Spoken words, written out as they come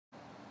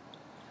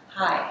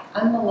Hi,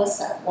 I'm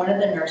Melissa, one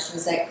of the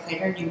nurses at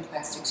Clayton New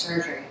Plastic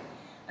Surgery.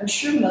 I'm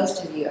sure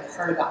most of you have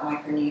heard about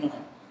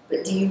microneedling,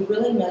 but do you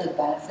really know the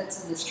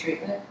benefits of this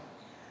treatment?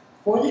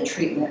 For the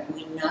treatment,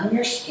 we numb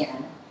your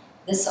skin.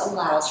 This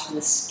allows for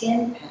the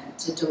skin pen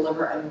to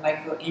deliver a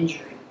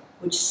micro-injury,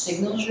 which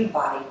signals your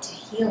body to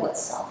heal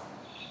itself.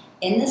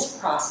 In this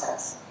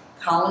process,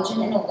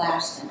 collagen and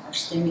elastin are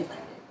stimulated,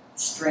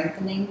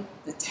 strengthening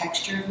the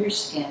texture of your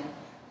skin,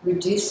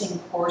 reducing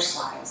pore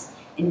size,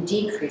 and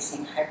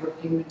decreasing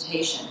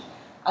hyperpigmentation,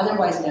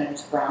 otherwise known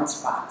as brown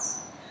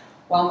spots.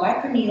 While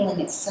microneedling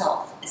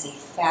itself is a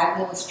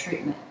fabulous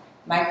treatment,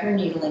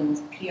 microneedling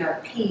with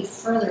PRP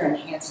further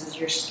enhances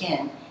your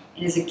skin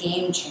and is a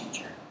game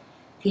changer.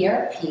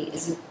 PRP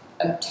is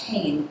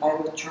obtained by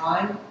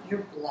withdrawing your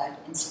blood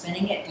and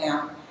spinning it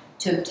down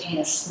to obtain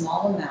a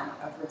small amount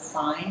of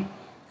refined,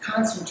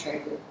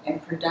 concentrated,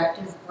 and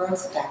productive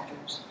growth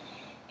factors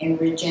in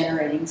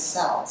regenerating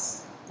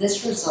cells.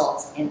 This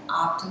results in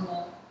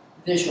optimal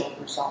visual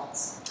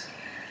results.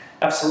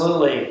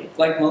 Absolutely.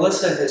 Like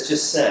Melissa has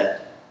just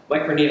said,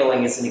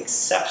 microneedling is an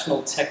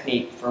exceptional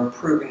technique for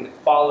improving the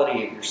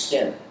quality of your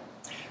skin.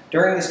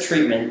 During this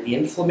treatment, the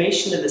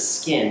inflammation of the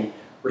skin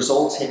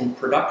results in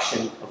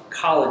production of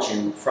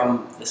collagen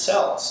from the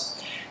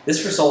cells.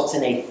 This results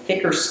in a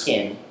thicker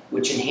skin,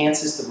 which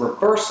enhances the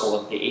reversal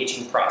of the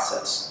aging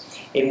process,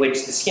 in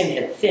which the skin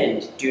had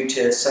thinned due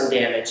to sun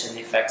damage and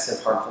the effects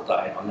of harmful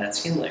diet on that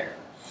skin layer.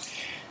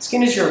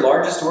 Skin is your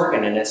largest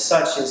organ, and as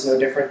such is no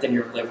different than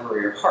your liver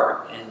or your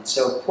heart, and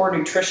so poor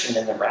nutrition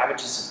and the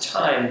ravages of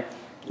time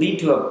lead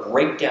to a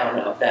breakdown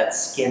of that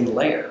skin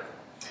layer.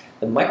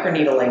 The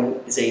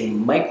microneedling is a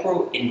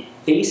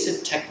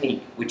micro-invasive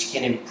technique which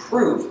can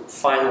improve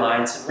fine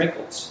lines and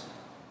wrinkles.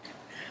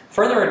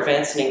 Further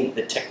advancing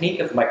the technique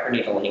of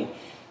microneedling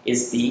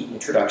is the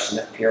introduction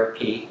of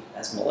PRP,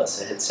 as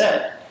Melissa had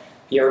said.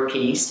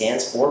 PRP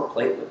stands for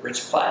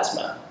platelet-rich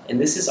plasma,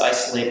 and this is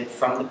isolated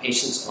from the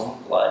patient's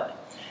own blood.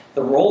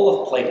 The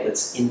role of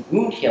platelets in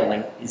wound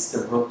healing is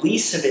the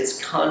release of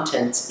its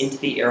contents into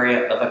the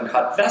area of a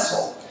cut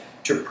vessel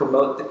to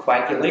promote the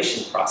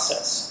coagulation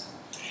process.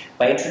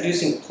 By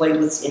introducing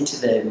platelets into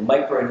the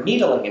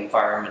microneedling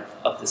environment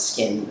of the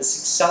skin, this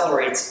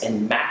accelerates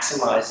and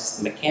maximizes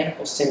the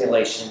mechanical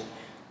stimulation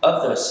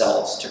of those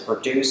cells to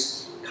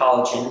produce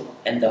collagen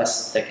and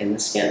thus thicken the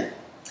skin.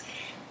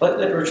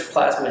 Platelet-rich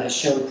plasma has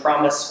shown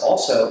promise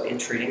also in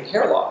treating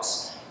hair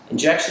loss.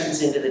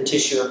 Injections into the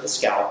tissue of the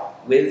scalp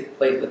with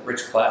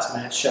platelet-rich plasma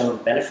have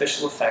shown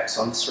beneficial effects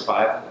on the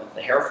survival of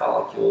the hair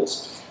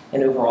follicles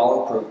and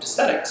overall improved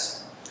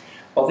aesthetics.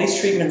 While these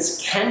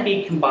treatments can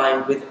be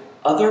combined with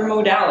other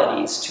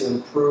modalities to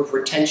improve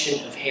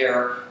retention of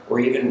hair or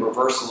even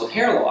reversal of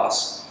hair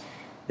loss,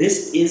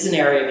 this is an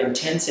area of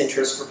intense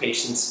interest for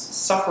patients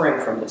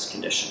suffering from this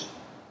condition.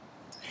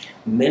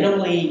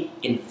 Minimally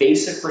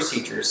invasive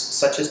procedures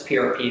such as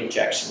PRP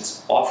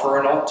injections offer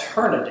an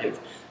alternative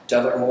to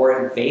other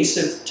more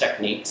invasive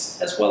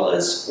techniques as well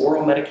as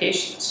oral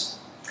medications.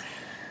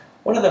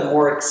 One of the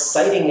more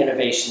exciting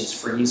innovations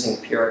for using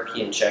PRP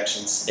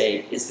injections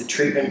today is the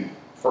treatment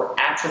for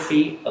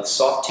atrophy of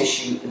soft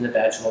tissue in the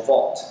vaginal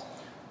vault.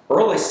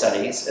 Early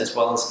studies as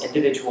well as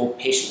individual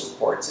patient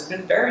reports have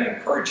been very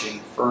encouraging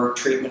for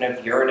treatment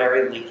of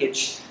urinary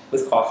leakage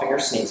with coughing or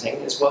sneezing,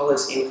 as well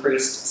as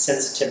increased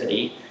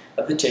sensitivity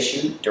of the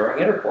tissue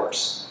during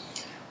intercourse.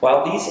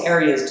 While these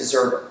areas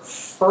deserve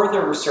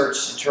further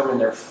research to determine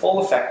their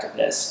full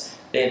effectiveness,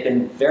 they have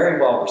been very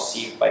well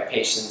received by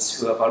patients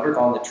who have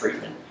undergone the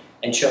treatment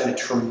and shown a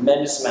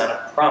tremendous amount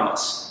of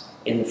promise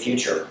in the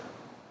future.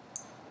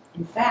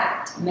 In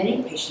fact,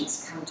 many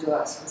patients come to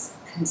us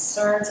with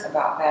concerns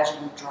about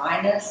vaginal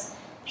dryness,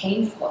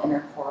 painful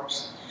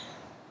intercourse,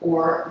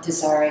 or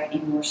desiring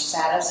a more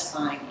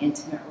satisfying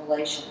intimate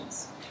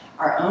relations.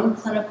 Our own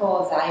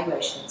clinical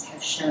evaluations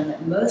have shown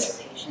that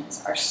most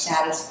patients are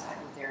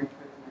satisfied with their improvement.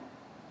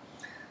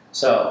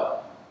 So,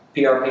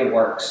 PRP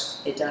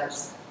works. It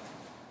does.